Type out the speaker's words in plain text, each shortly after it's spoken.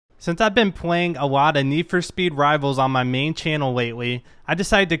Since I've been playing a lot of Need for Speed Rivals on my main channel lately, I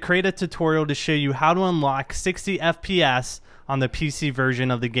decided to create a tutorial to show you how to unlock 60 FPS on the PC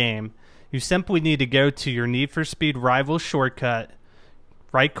version of the game. You simply need to go to your Need for Speed Rivals shortcut,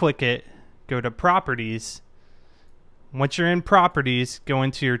 right click it, go to Properties. Once you're in Properties, go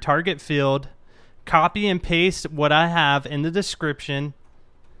into your target field, copy and paste what I have in the description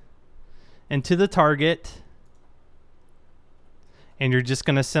into the target. And you're just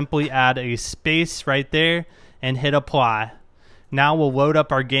going to simply add a space right there and hit apply. Now we'll load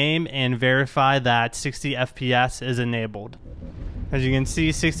up our game and verify that 60 FPS is enabled. As you can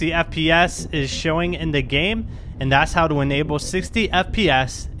see, 60 FPS is showing in the game, and that's how to enable 60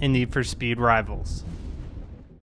 FPS in Need for Speed Rivals.